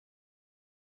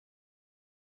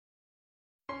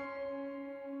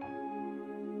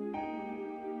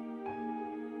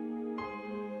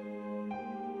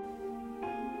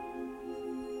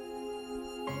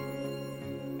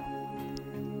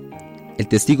El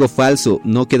testigo falso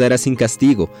no quedará sin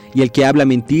castigo, y el que habla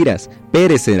mentiras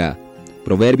perecerá.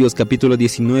 Proverbios capítulo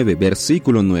 19,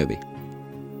 versículo 9.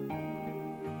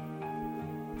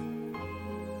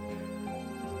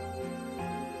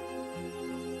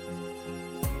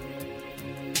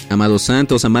 Amados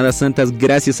santos, amadas santas,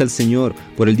 gracias al Señor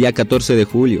por el día 14 de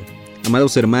julio.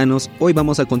 Amados hermanos, hoy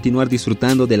vamos a continuar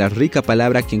disfrutando de la rica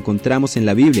palabra que encontramos en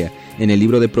la Biblia, en el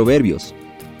libro de Proverbios.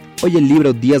 Hoy el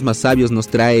libro Días Más Sabios nos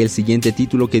trae el siguiente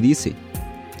título que dice: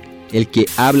 El que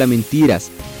habla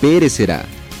mentiras perecerá.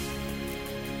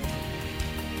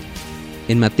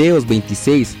 En Mateos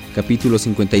 26, capítulo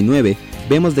 59,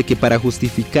 vemos de que para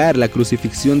justificar la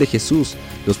crucifixión de Jesús,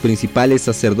 los principales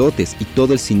sacerdotes y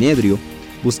todo el Sinedrio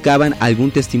buscaban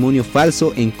algún testimonio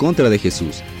falso en contra de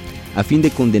Jesús, a fin de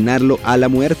condenarlo a la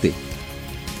muerte.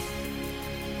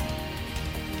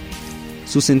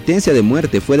 Su sentencia de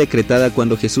muerte fue decretada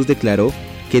cuando Jesús declaró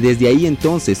que desde ahí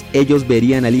entonces ellos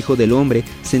verían al Hijo del Hombre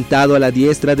sentado a la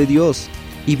diestra de Dios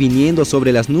y viniendo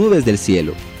sobre las nubes del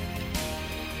cielo.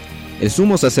 El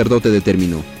sumo sacerdote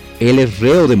determinó: Él es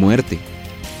reo de muerte.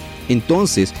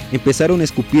 Entonces empezaron a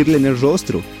escupirle en el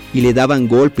rostro y le daban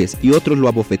golpes, y otros lo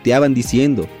abofeteaban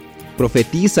diciendo: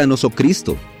 Profetízanos, oh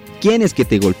Cristo, ¿quién es que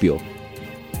te golpeó?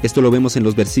 Esto lo vemos en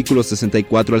los versículos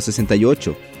 64 al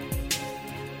 68.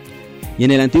 Y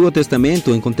en el Antiguo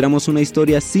Testamento encontramos una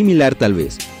historia similar tal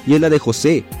vez, y es la de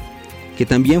José, que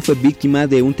también fue víctima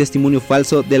de un testimonio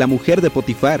falso de la mujer de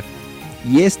Potifar,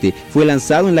 y este fue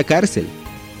lanzado en la cárcel.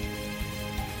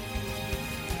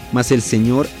 Mas el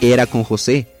Señor era con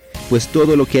José, pues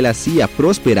todo lo que él hacía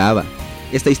prosperaba.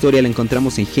 Esta historia la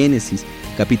encontramos en Génesis,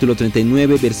 capítulo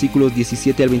 39, versículos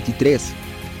 17 al 23.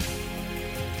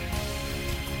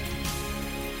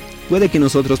 Puede que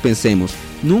nosotros pensemos: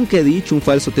 nunca he dicho un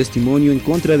falso testimonio en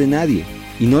contra de nadie,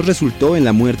 y no resultó en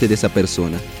la muerte de esa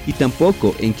persona, y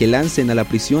tampoco en que lancen a la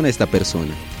prisión a esta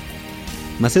persona.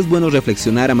 Mas es bueno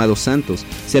reflexionar, amados santos,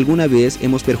 si alguna vez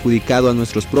hemos perjudicado a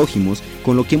nuestros prójimos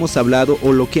con lo que hemos hablado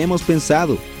o lo que hemos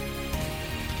pensado.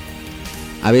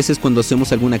 A veces cuando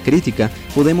hacemos alguna crítica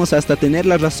podemos hasta tener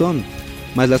la razón,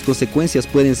 mas las consecuencias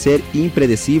pueden ser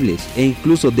impredecibles e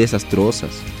incluso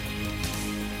desastrosas.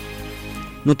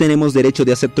 No tenemos derecho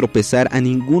de hacer tropezar a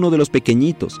ninguno de los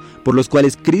pequeñitos por los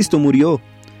cuales Cristo murió.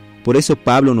 Por eso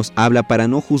Pablo nos habla para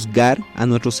no juzgar a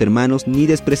nuestros hermanos ni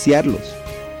despreciarlos,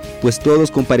 pues todos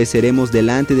compareceremos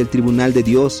delante del tribunal de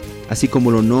Dios, así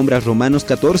como lo nombra Romanos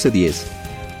 14:10.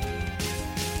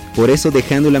 Por eso,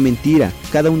 dejando la mentira,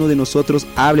 cada uno de nosotros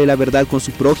hable la verdad con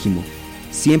su prójimo,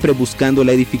 siempre buscando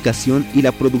la edificación y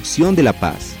la producción de la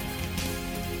paz.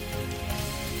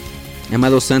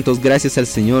 Amados santos, gracias al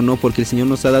Señor, porque el Señor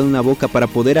nos ha dado una boca para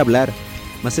poder hablar,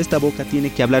 mas esta boca tiene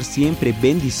que hablar siempre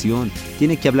bendición,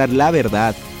 tiene que hablar la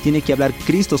verdad, tiene que hablar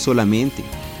Cristo solamente.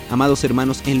 Amados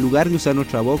hermanos, en lugar de usar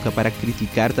nuestra boca para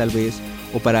criticar tal vez,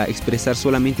 o para expresar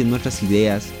solamente nuestras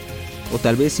ideas, o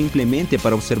tal vez simplemente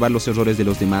para observar los errores de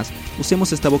los demás,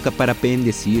 usemos esta boca para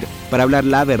bendecir, para hablar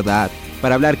la verdad,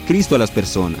 para hablar Cristo a las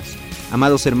personas.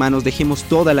 Amados hermanos, dejemos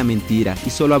toda la mentira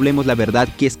y solo hablemos la verdad,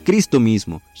 que es Cristo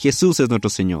mismo. Jesús es nuestro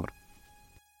Señor.